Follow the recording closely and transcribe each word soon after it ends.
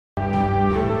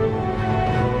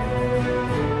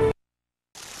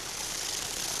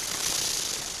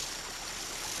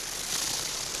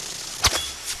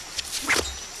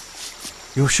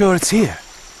You're sure it's here?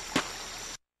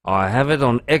 I have it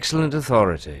on excellent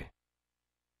authority.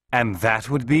 And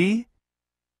that would be?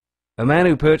 A man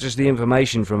who purchased the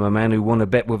information from a man who won a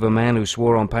bet with a man who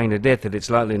swore on pain of death that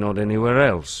it's likely not anywhere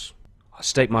else. I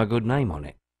stake my good name on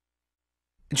it.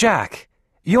 Jack,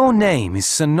 your name is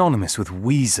synonymous with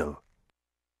Weasel.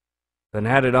 Then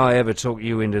how did I ever talk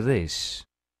you into this?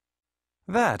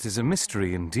 That is a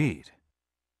mystery indeed.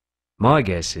 My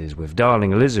guess is, with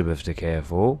darling Elizabeth to care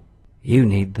for, you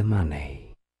need the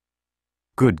money.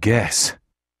 Good guess.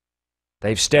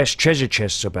 They've stashed treasure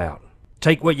chests about.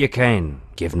 Take what you can,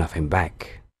 give nothing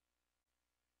back.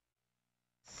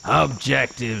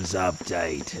 Objectives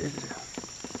updated.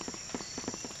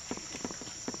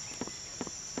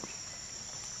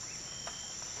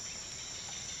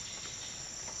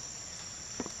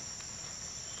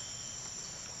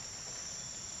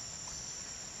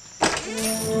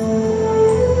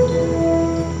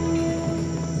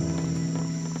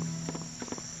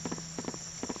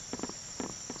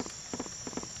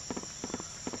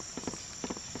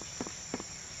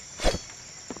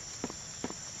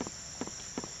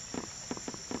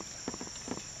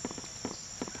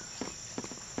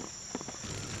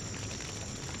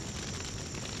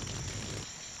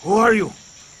 Who are you?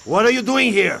 What are you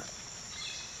doing here?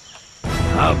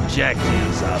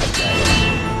 Objectives updated.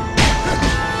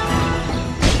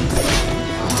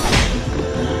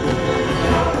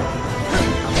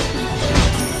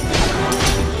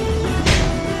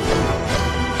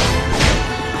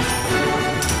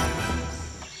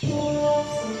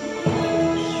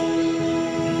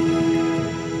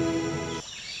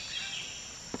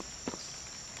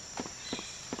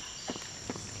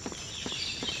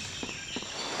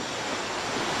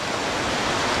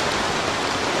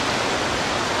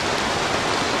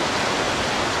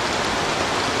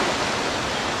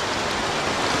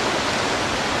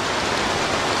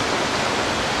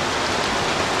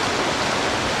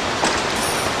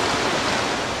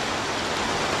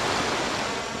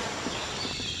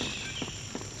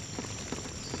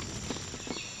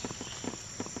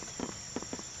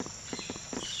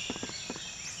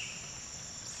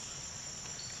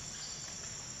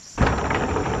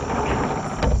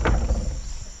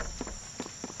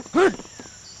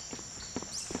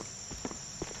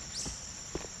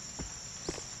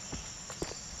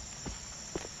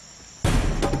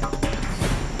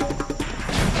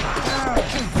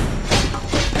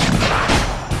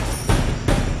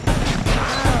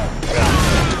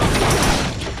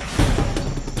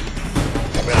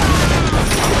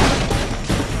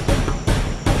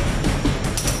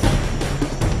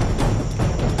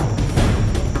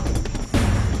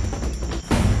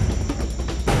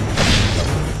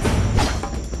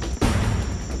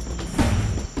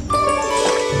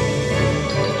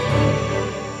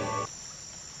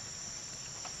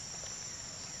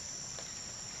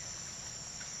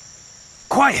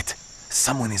 Quiet!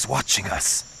 Someone is watching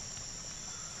us.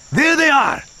 There they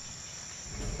are!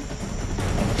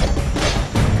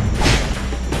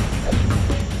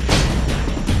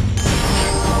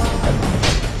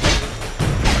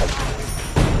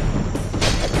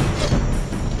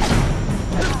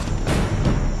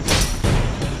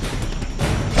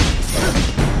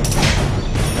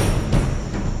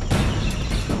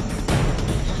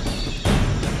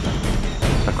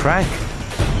 A crank?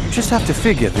 You just have to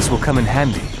figure this will come in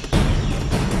handy.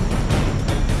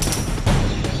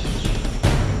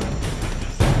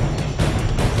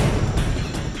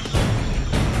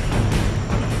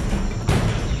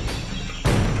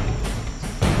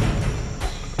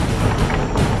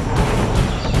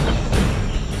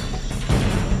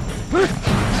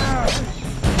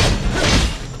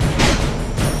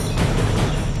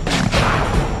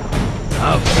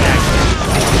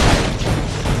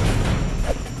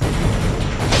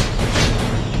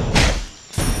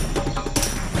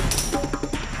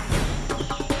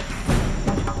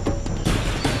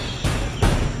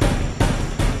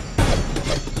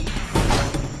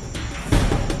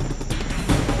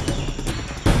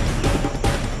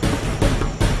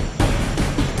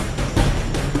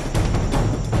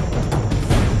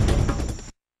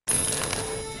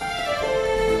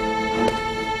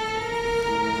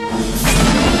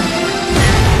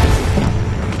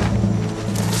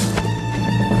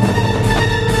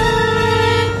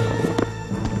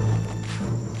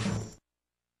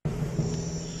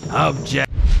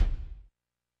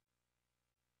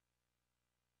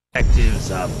 Objectives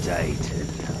updated.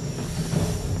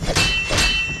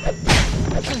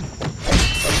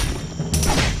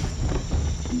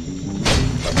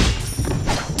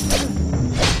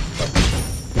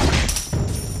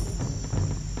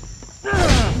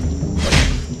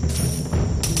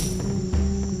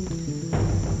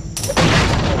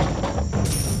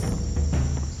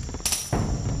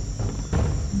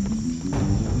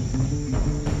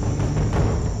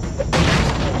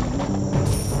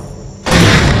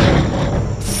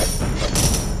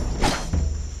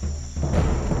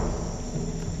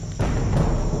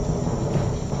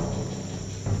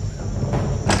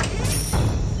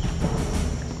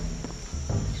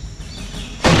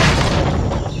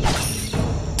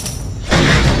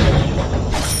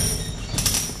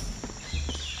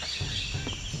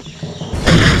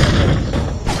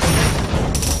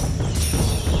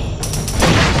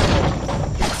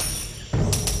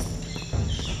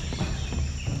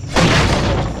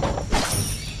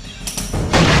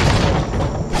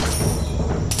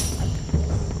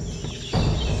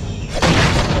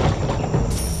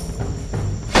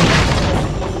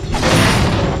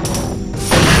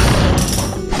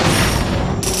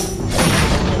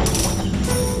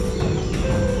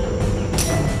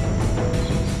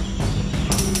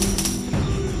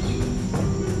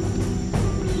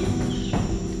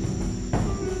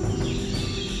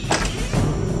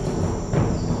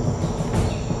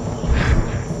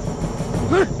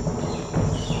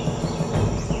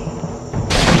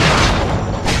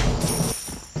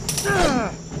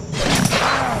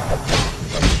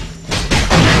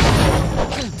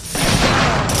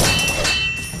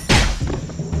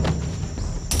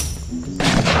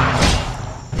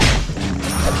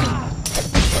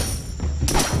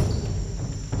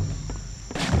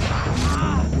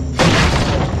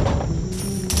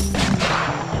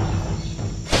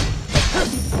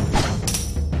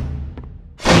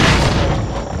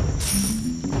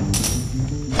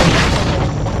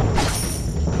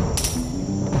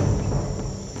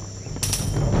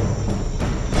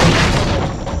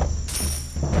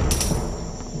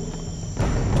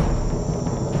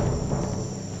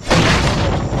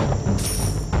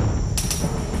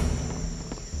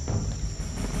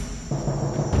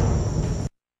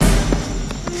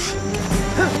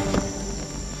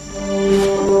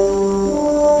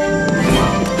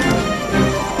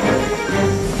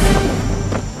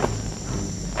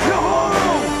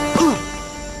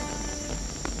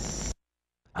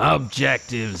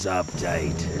 Objectives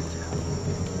updated.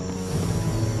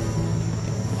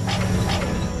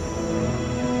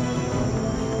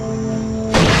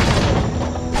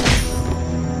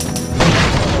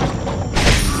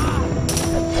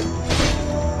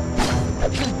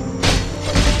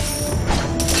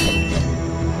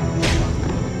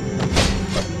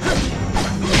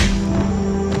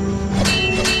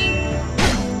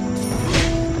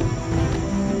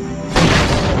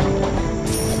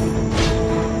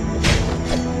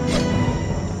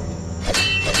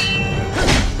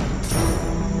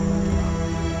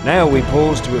 Now we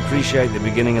pause to appreciate the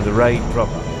beginning of the raid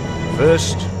proper.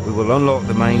 First, we will unlock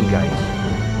the main gate.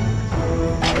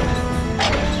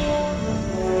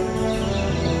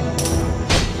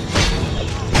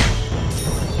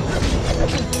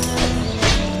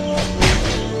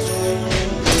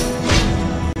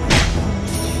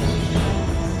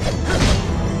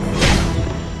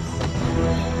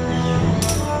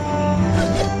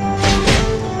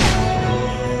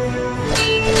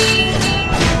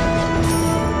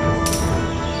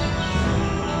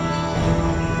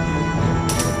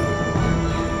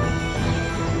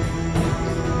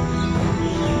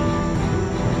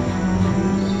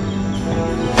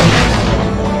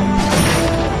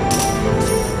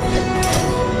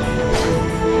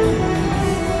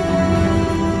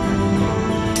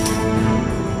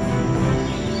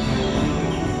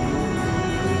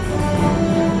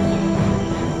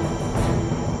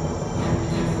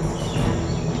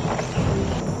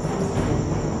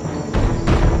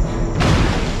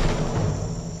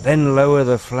 Then lower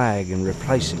the flag and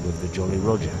replace it with the Jolly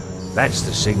Roger. That's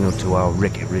the signal to our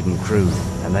ricket-ridden crew,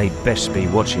 and they'd best be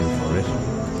watching for it.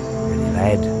 Ready,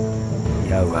 lad?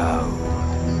 Yo-ho.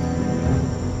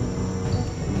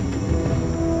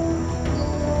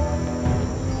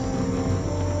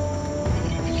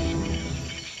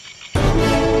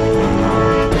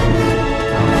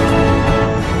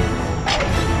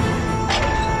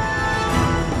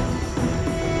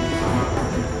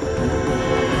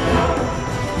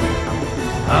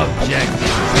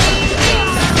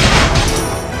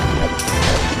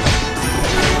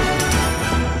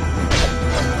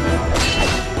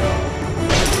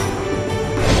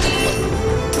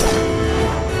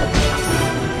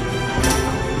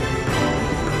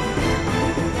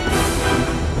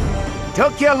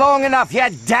 Took you long enough, you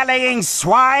dallying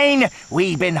swine!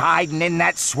 We've been hiding in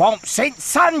that swamp since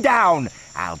sundown.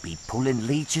 I'll be pulling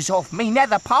leeches off me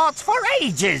nether parts for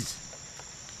ages.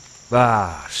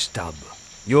 Ah, Stub.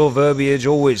 Your verbiage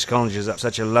always conjures up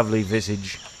such a lovely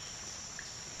visage.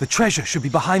 The treasure should be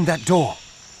behind that door.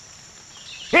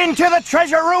 Into the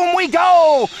treasure room we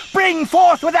go! Bring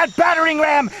forth with that battering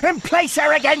ram and place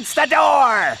her against the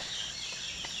door!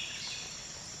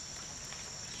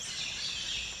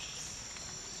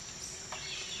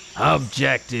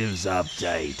 Objectives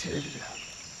updated.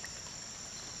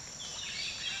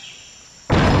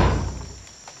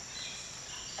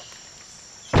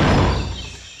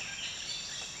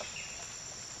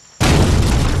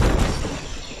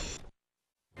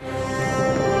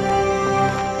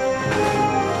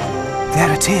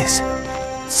 There it is.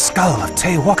 Skull of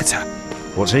Teowakata.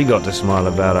 What's he got to smile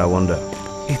about, I wonder?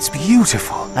 It's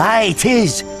beautiful. Aye,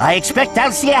 'tis. I expect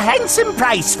I'll see a handsome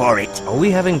price for it. Are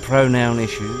we having pronoun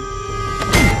issues?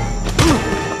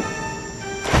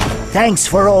 Thanks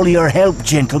for all your help,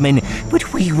 gentlemen,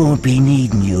 but we won't be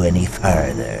needing you any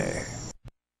further.